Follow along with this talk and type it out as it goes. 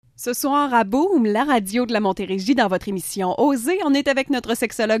Ce soir à Boom, la radio de la Montérégie, dans votre émission Osez, on est avec notre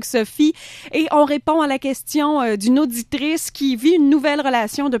sexologue Sophie et on répond à la question d'une auditrice qui vit une nouvelle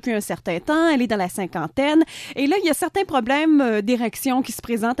relation depuis un certain temps. Elle est dans la cinquantaine et là, il y a certains problèmes d'érection qui se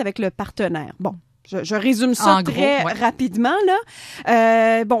présentent avec le partenaire. Bon. Je résume ça rapidement,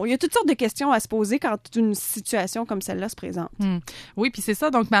 là. Bon, il y a toutes sortes de questions à se poser quand une situation comme celle-là se présente. Oui, puis c'est ça.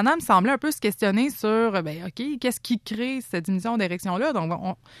 Donc, madame semblait un peu se questionner sur, OK, qu'est-ce qui crée cette diminution d'érection-là? Donc,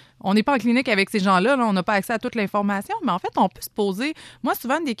 on n'est pas en clinique avec ces gens-là, là, on n'a pas accès à toute l'information, mais en fait, on peut se poser, moi,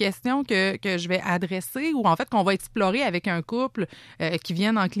 souvent, des questions que je vais adresser ou en fait qu'on va explorer avec un couple qui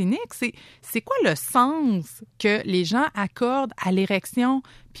viennent en clinique, c'est quoi le sens que les gens accordent à l'érection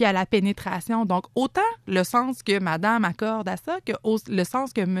puis à la pénétration? Donc, autant le sens que madame accorde à ça que le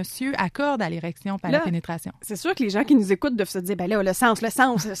sens que monsieur accorde à l'érection puis à la pénétration. C'est sûr que les gens qui nous écoutent doivent se dire, ben là, le sens,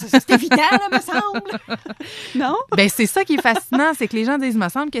 c'est évident, là, me semble. Non? Ben c'est ça qui est fascinant, c'est que les gens disent, me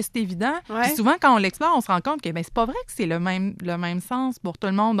semble que c'est évident. Ouais. Puis souvent, quand on l'explore, on se rend compte que c'est pas vrai que c'est le même sens pour tout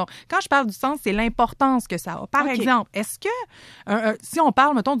le monde. Donc, quand je parle du sens, c'est l'importance que ça a. Par exemple, est-ce que, si on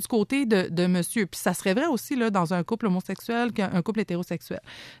parle, mettons, du côté de monsieur, puis ça serait vrai aussi là dans un couple homosexuel qu'un couple hétérosexuel.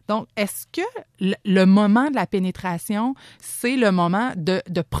 Donc, est-ce que le moment de la pénétration, c'est le moment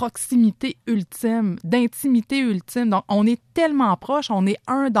de proximité ultime, d'intimité ultime? Donc, on est tellement proche, on est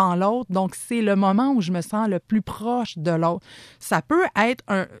un dans l'autre, donc c'est le moment où je me sens le plus proche de l'autre. Ça peut être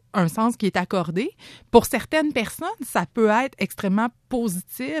un sens qui est accordé. Pour certaines personnes, ça peut être extrêmement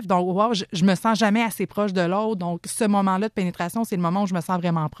positif. Donc, wow, je me sens jamais assez proche de l'autre. Donc, ce moment-là de pénétration, c'est le moment où je me sens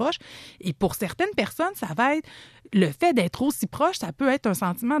vraiment proche. Et pour certaines personnes, ça va être le fait d'être aussi proche, ça peut être un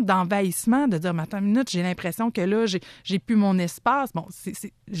sentiment d'envahissement, de dire, mais attends une minute, j'ai l'impression que là, j'ai plus mon espace. Bon,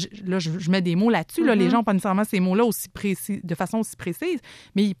 là, je mets des mots là-dessus. Là, les gens n'ont pas nécessairement ces mots-là aussi précis, de façon aussi précise,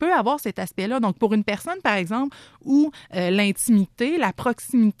 mais il peut avoir cet aspect-là. Donc, pour une personne, par exemple, où l'intimité, la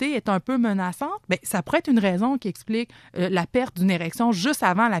proximité est un peu menaçante, bien, ça pourrait être une raison qui explique la perte d'une érection juste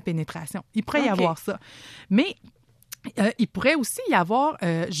avant la pénétration. Il pourrait y avoir ça. Mais il pourrait aussi y avoir,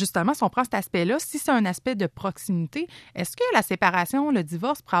 justement, si on prend cet aspect-là, si c'est un aspect de proximité, est-ce que la séparation, le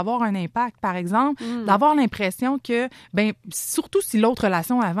divorce pourrait avoir un impact? Par exemple, d'avoir l'impression que, surtout si l'autre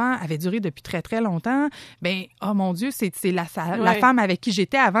relation avant avait duré depuis très, très longtemps, oh mon Dieu, c'est la femme avec qui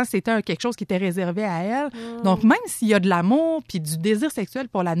j'étais avant, c'était quelque chose qui était réservé à elle. Donc, même s'il y a de l'amour puis du désir sexuel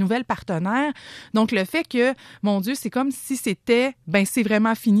pour la nouvelle partenaire, donc le fait que, mon Dieu, c'est comme si c'était, c'est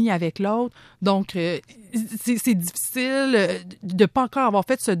vraiment fini avec l'autre. Donc, c'est difficile de pas encore avoir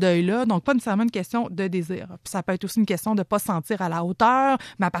fait ce deuil-là, donc pas nécessairement une question de désir. Puis ça peut être aussi une question de pas se sentir à la hauteur.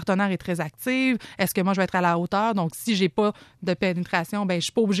 Ma partenaire est très active. Est-ce que moi, je vais être à la hauteur? Donc, si j'ai pas de pénétration, je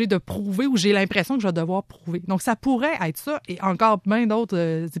suis pas obligée de prouver ou j'ai l'impression que je vais devoir prouver. Donc, ça pourrait être ça et encore bien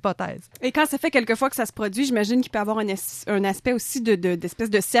d'autres hypothèses. Et quand ça fait quelques fois que ça se produit, j'imagine qu'il peut y avoir un aspect aussi d'espèce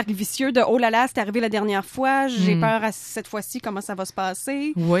de cercle vicieux de « Oh là là, c'est arrivé la dernière fois, j'ai peur à cette fois-ci, comment ça va se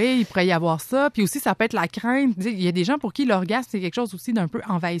passer? » Oui, il pourrait y avoir ça. Puis aussi, ça peut être la crainte. Il y a des gens pour qui l'orgasme, c'est quelque chose aussi d'un peu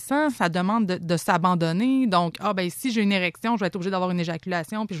envahissant. Ça demande de s'abandonner. Donc, si j'ai une érection, je vais être obligée d'avoir une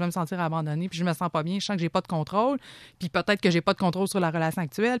éjaculation, puis je vais me sentir abandonnée, puis je me sens pas bien, je sens que j'ai pas de contrôle, puis peut-être que j'ai pas de contrôle sur la relation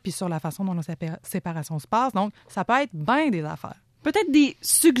actuelle, puis sur la façon dont la séparation se passe. Donc, ça peut être bien des affaires. Peut-être des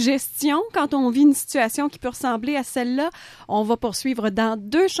suggestions quand on vit une situation qui peut ressembler à celle-là. On va poursuivre dans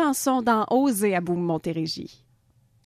 2 chansons dans Osez à Boum Montérégie.